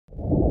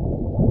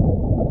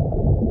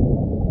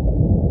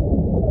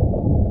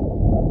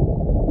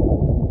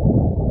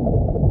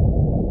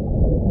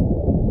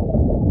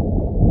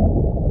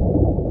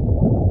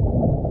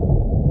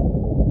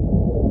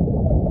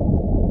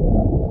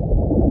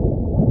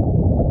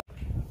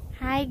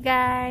Hi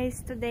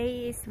guys,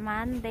 today is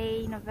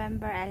Monday,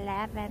 November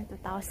 11,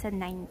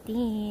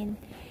 2019,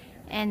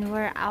 and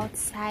we're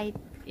outside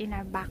in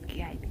our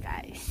backyard,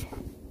 guys.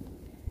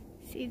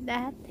 See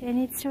that? And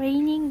it's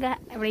raining,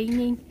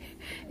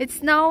 it's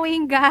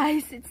snowing,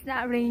 guys. It's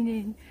not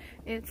raining,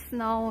 it's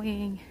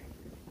snowing.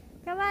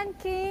 Come on,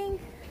 King.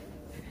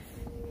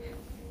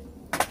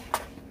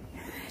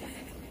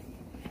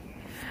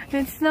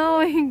 It's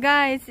snowing,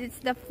 guys. It's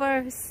the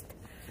first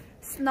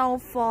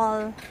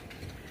snowfall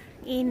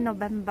in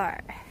November.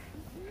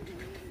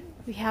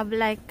 We have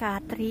like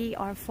 3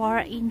 or 4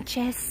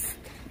 inches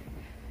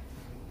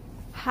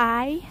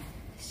high,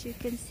 as you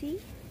can see.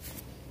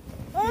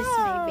 This is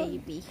my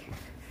baby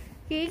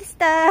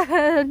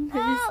Kingston.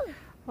 He's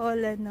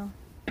all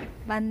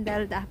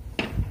bundled up.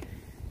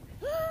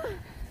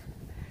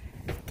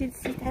 You can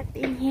see that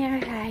in here,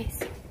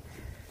 guys.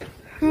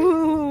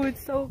 Ooh,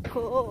 it's so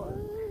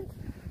cold.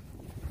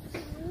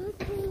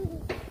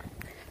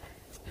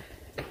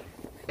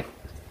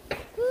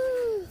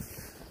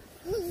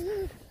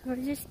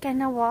 We're just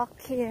gonna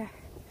walk here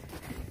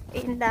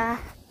in the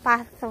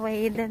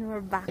pathway, then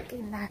we're back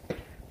in the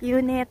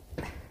unit.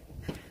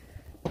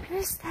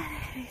 Where's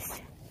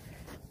that?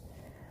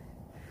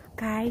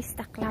 Guys,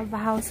 the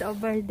clubhouse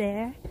over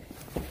there.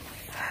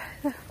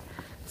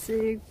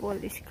 Swimming pool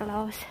is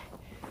closed.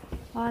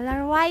 All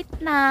are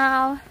white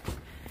now.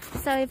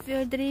 So if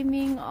you're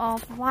dreaming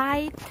of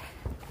white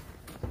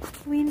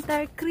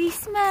winter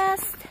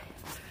Christmas,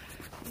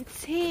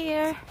 it's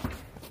here.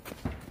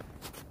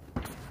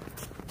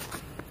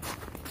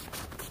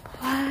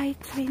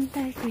 White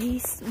winter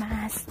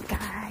Christmas,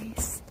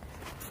 guys.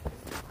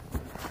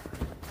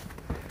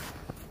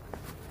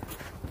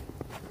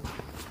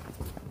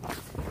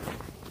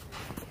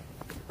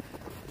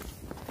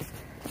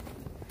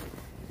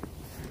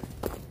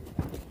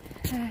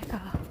 There you go.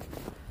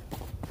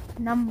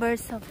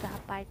 Numbers of the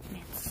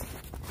apartments.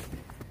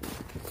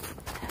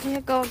 There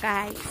you go,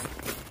 guys.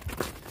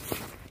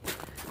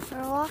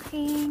 We're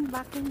walking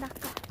back in the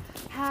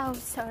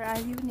house or our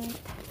unit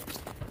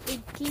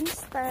with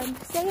Kingston.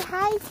 Say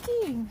hi,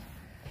 King.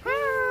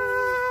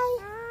 Hi.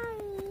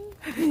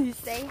 Hi.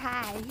 Say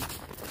hi.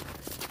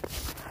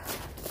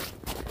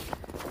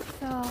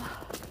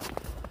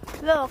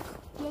 So,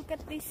 look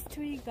at this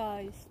tree,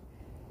 guys.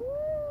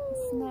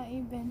 It's not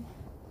even.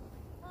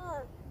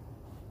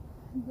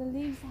 The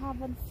leaves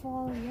haven't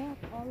fallen yet,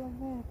 all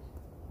of it.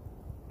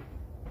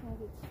 But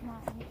it's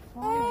not yet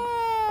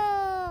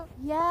falling.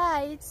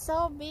 Yeah, it's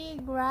so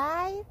big,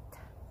 right?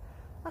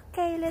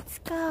 Okay, let's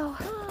go.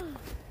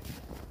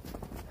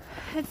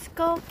 Let's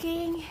go,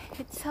 King.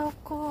 It's so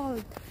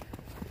cold.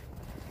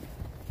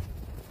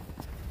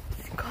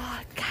 It's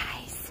cold,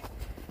 guys.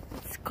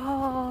 It's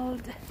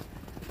cold.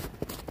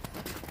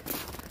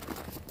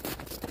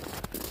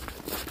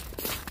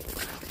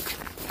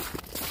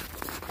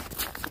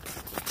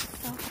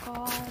 So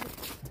cold.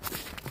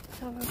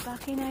 So we're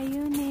back in our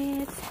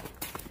unit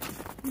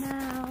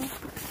now.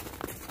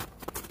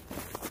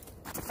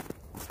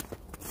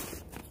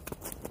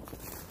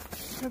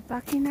 We're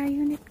back in our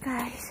unit,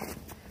 guys.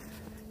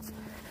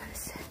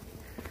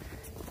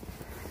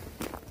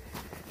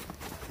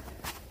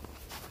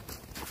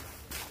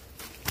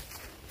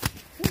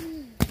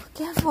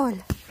 Careful,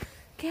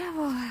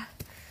 careful.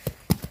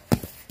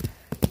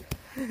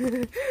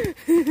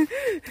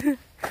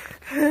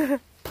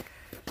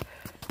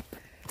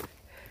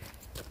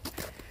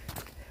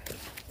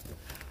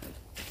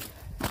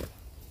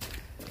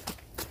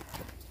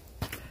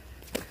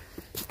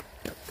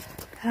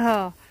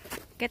 Oh,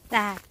 look at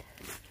that.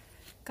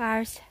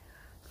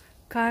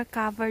 Car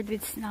covered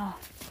with snow.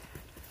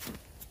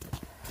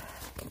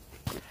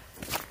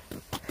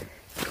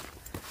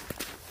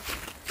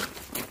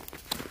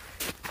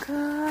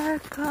 Car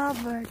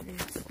covered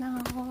with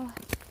snow.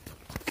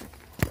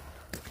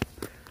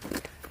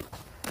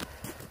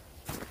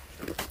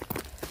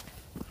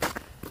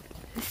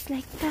 Just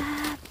like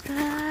that,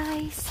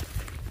 guys.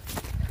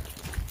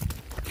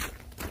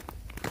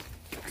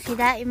 See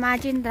that?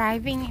 Imagine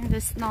driving in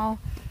the snow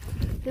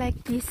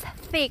like this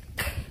thick.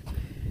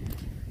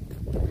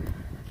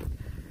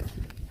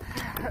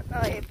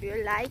 Oh, if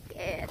you like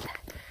it.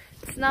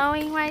 It's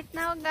snowing right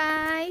now,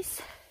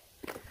 guys.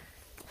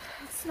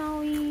 It's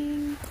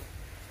snowing.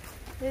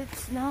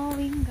 It's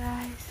snowing,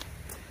 guys.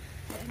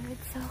 And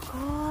it's so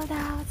cold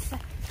outside.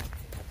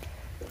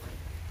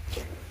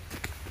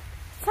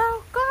 So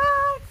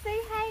cold. Say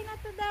hi na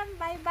to them.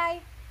 Bye-bye.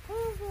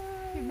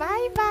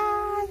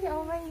 Bye-bye.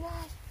 Oh my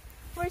gosh.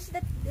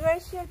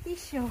 Where's your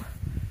tissue?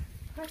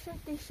 Where's your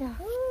tissue?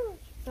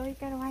 So you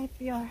can wipe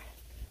your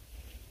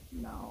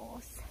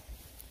nose.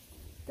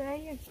 There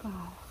you go.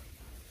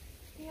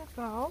 There you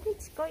go.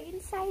 Let's go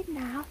inside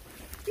now.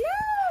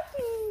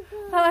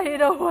 Oh, you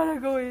don't want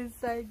to go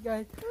inside,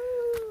 guys.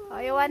 Oh,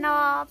 you want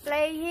to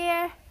play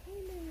here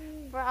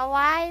for a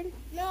while?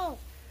 No.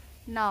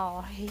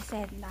 No, he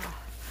said no.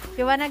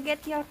 You want to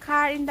get your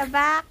car in the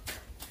back?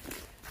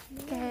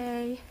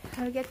 Okay,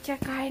 I'll get your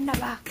car in the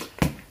back.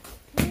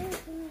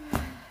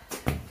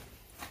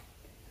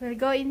 We'll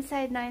go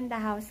inside now in the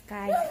house,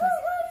 guys.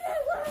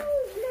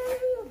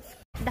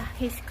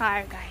 his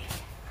car, guys.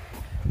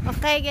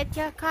 Okay, get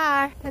your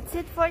car. That's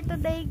it for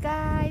today,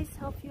 guys.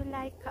 Hope you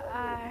like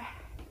our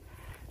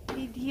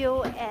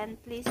video, and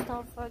please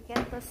don't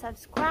forget to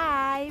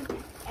subscribe.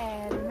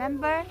 And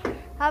remember,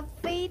 have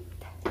faith,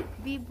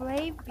 be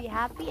brave, be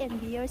happy, and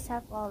be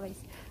yourself always.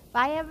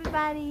 Bye,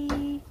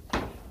 everybody.